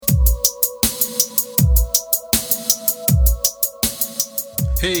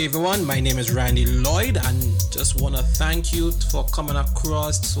Hey everyone, my name is Randy Lloyd and just want to thank you for coming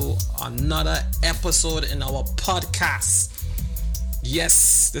across to another episode in our podcast.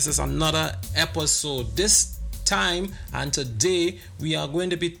 Yes, this is another episode. This time and today we are going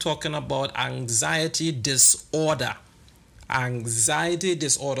to be talking about anxiety disorder. Anxiety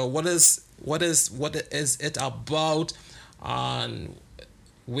disorder. What is it about? And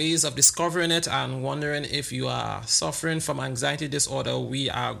ways of discovering it and wondering if you are suffering from anxiety disorder. We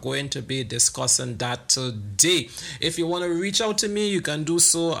are going to be discussing that today. If you want to reach out to me, you can do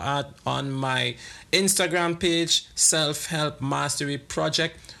so on my Instagram page, Self-Help Mastery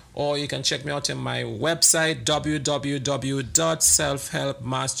Project, or you can check me out on my website,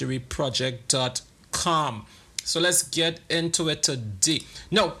 www.selfhelpmasteryproject.com. So let's get into it today.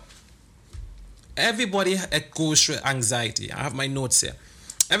 Now, everybody goes through anxiety. I have my notes here.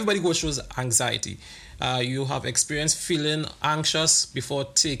 Everybody goes through anxiety. You have experienced feeling anxious before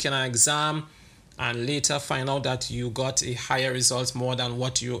taking an exam and later find out that you got a higher result more than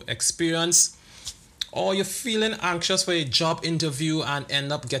what you experienced. Or you're feeling anxious for a job interview and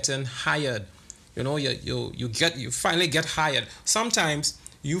end up getting hired. You know, you finally get hired. Sometimes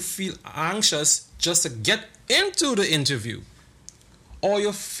you feel anxious just to get into the interview. Or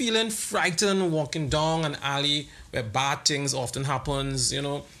you're feeling frightened walking down an alley where bad things often happens,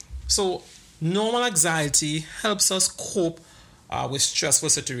 So normal anxiety helps us cope with stressful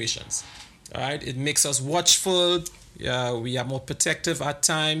situations. All right, it makes us watchful. We are more protective at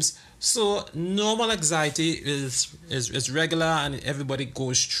times. So normal anxiety is regular and everybody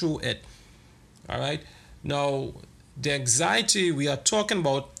goes through it. All right. Now the anxiety we are talking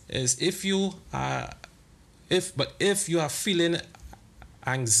about is if you are feeling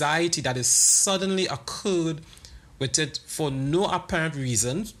anxiety that is suddenly occurred with it for no apparent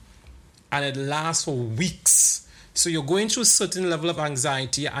reason and it lasts for weeks. So you're going through a certain level of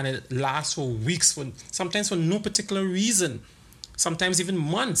anxiety and it lasts for weeks, sometimes for no particular reason, sometimes even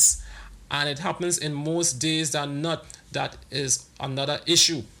months, and it happens in most days than not. That is another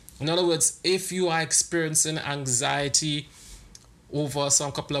issue. In other words, if you are experiencing anxiety over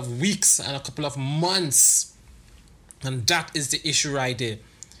some couple of weeks and a couple of months, and that is the issue right there.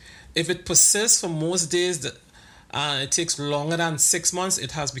 If it persists for most days, it takes longer than 6 months,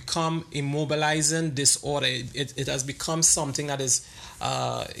 it has become immobilizing disorder. It has become something that is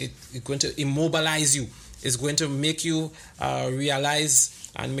it's going to immobilize you. It's going to make you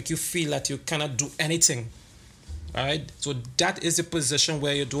realize and make you feel that you cannot do anything. All right. So that is the position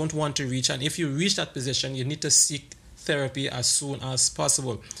where you don't want to reach. And if you reach that position, you need to seek therapy as soon as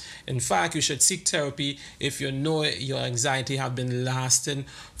possible. In fact, you should seek therapy if you know your anxiety have been lasting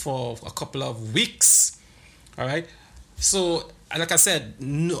for a couple of weeks. All right. So, like I said,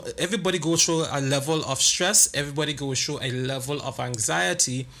 everybody goes through a level of stress. Everybody goes through a level of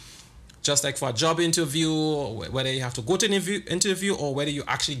anxiety. Just like for a job interview, whether you have to go to an interview or whether you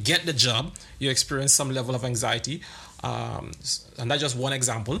actually get the job, you experience some level of anxiety. And that's just one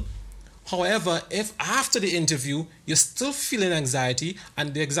example. However, if after the interview you're still feeling anxiety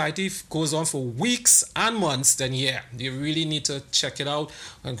and the anxiety goes on for weeks and months, then you really need to check it out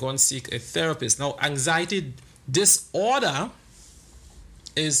and go and seek a therapist. Now, anxiety disorder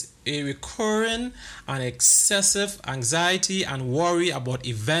is a recurring and excessive anxiety and worry about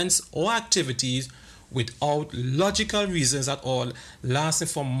events or activities without logical reasons at all, lasting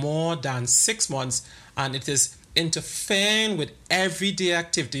for more than 6 months, and it is interfering with everyday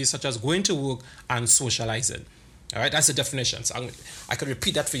activities such as going to work and socializing. All right, that's the definition. So I can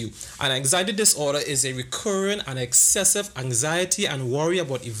repeat that for you. An anxiety disorder is a recurrent and excessive anxiety and worry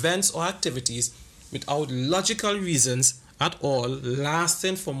about events or activities without logical reasons at all,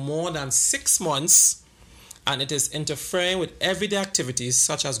 lasting for more than 6 months, and it is interfering with everyday activities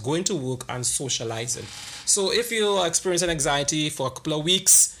such as going to work and socializing. So if you are experiencing anxiety for a couple of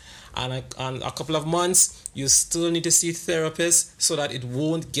weeks and a couple of months, you still need to see therapists so that it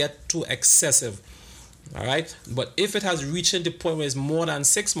won't get too excessive. All right. But if it has reached the point where it's more than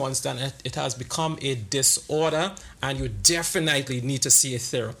 6 months, then it has become a disorder and you definitely need to see a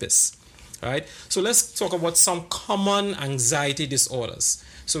therapist. All right. So let's talk about some common anxiety disorders.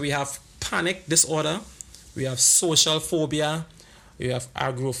 So we have panic disorder, we have social phobia, we have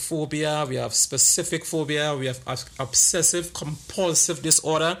agoraphobia, we have specific phobia, we have obsessive compulsive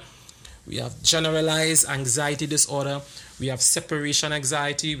disorder, we have generalized anxiety disorder, we have separation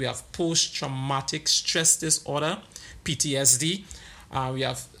anxiety, we have post-traumatic stress disorder, PTSD, We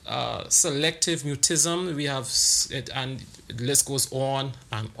have selective mutism. We have it, and the list goes on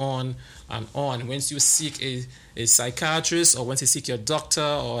and on and on. Once you seek a psychiatrist, or once you seek your doctor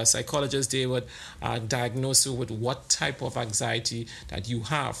or a psychologist, they would diagnose you with what type of anxiety that you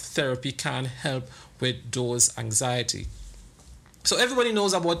have. Therapy can help with those anxiety. So everybody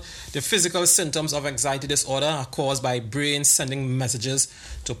knows about the physical symptoms of anxiety disorder are caused by brain sending messages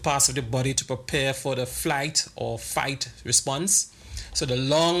to parts of the body to prepare for the flight or fight response. So the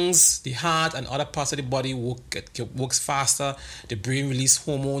lungs, the heart, and other parts of the body works faster. The brain releases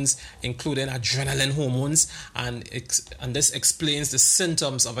hormones, including adrenaline hormones, and this explains the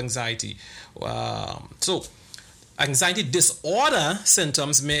symptoms of anxiety. So anxiety disorder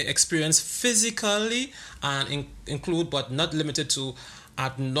symptoms may experience physically and include, but not limited to,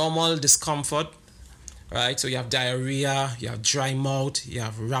 abnormal discomfort, right? So you have diarrhea, you have dry mouth, you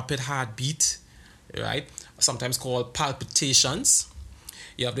have rapid heartbeat, right? Sometimes called palpitations.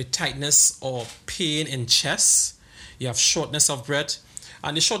 You have the tightness or pain in chest. You have shortness of breath.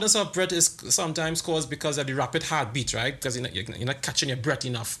 And the shortness of breath is sometimes caused because of the rapid heartbeat, right? Because you're not catching your breath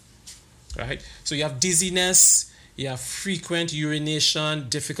enough, right? So you have dizziness, you have frequent urination,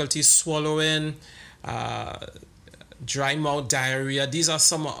 difficulty swallowing, dry mouth, diarrhea. These are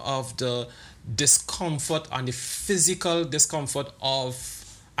some of the discomfort and the physical discomfort of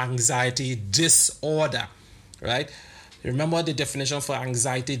anxiety disorder, right? Remember the definition for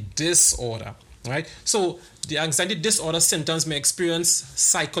anxiety disorder, right? So the anxiety disorder symptoms may experience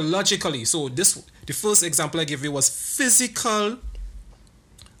psychologically. So the first example I gave you was physical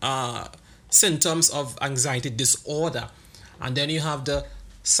symptoms of anxiety disorder, and then you have the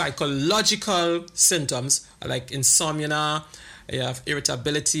psychological symptoms like insomnia, you have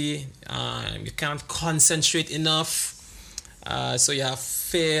irritability, you can't concentrate enough, so you have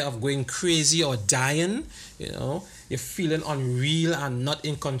fear of going crazy or dying, you're feeling unreal and not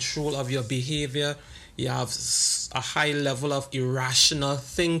in control of your behavior. You have a high level of irrational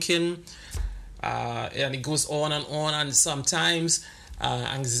thinking, and it goes on, and sometimes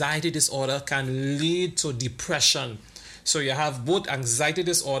anxiety disorder can lead to depression. So you have both anxiety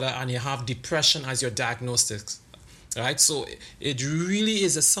disorder and you have depression as your diagnostics, right? So it really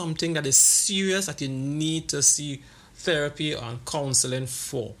is something that is serious that you need to see therapy and counseling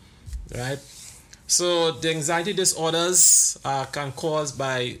for, right? So the anxiety disorders can cause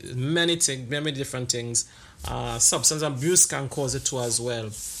by many different things. Substance abuse can cause it too as well.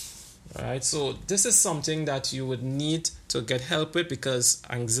 All right, so this is something that you would need to get help with, because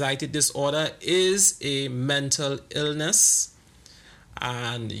anxiety disorder is a mental illness,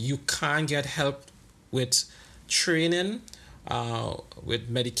 and you can get help with training, with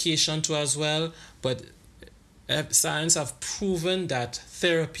medication too as well. But science have proven that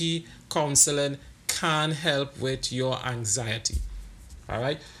therapy, counseling can help with your anxiety. All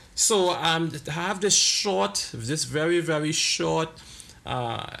right, so I have this very, very short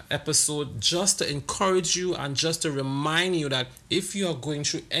episode just to encourage you and just to remind you that if you are going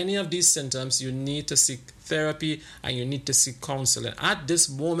through any of these symptoms, you need to seek therapy and you need to seek counseling. At this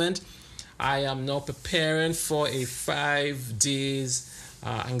moment, I am now preparing for a 5 days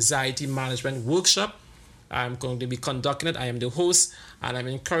anxiety management workshop. I'm going to be conducting it. I am the host, and I'm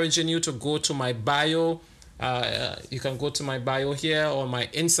encouraging you to go to my bio. You can go to my bio here or my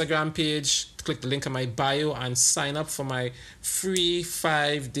Instagram page, click the link in my bio and sign up for my free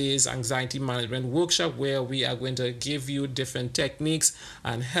 5 days anxiety management workshop, where we are going to give you different techniques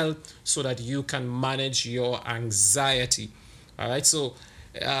and help so that you can manage your anxiety. All right, so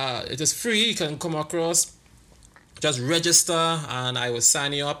it is free. You can come across, just register, and I will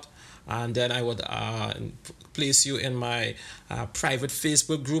sign you up, and then I would place you in my private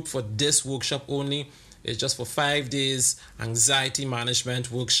Facebook group for this workshop only. It's just for 5 days anxiety management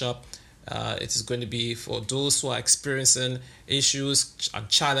workshop. It is going to be for those who are experiencing issues and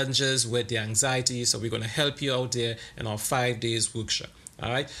challenges with their anxiety. So we're going to help you out there in our 5 days workshop. All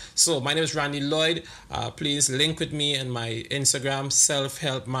right. So my name is Randy Lloyd. Please link with me in my Instagram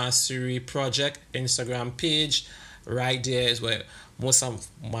Self-Help Mastery Project Instagram page. Right there is where most of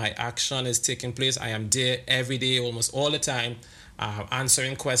my action is taking place. I am there every day, almost all the time,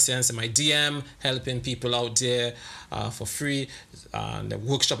 answering questions in my DM, helping people out there for free. The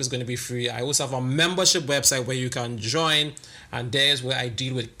workshop is going to be free. I also have a membership website where you can join, and there's where I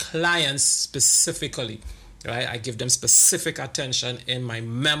deal with clients specifically. Right, I give them specific attention in my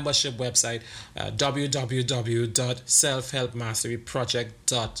membership website,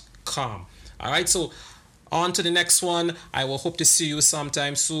 www.selfhelpmasteryproject.com. All right, so on to the next one. I will hope to see you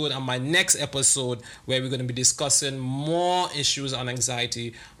sometime soon on my next episode, where we're going to be discussing more issues on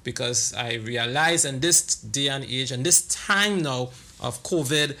anxiety, because I realize in this day and age and this time now of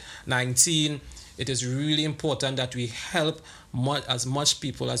COVID-19, it is really important that we help as much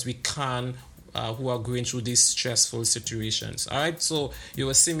people as we can who are going through these stressful situations. All right, so you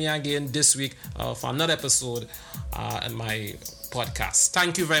will see me again this week for another episode in my podcast.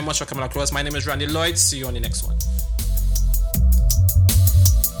 Thank you very much for coming across. My name is Randy Lloyd. See you on the next one.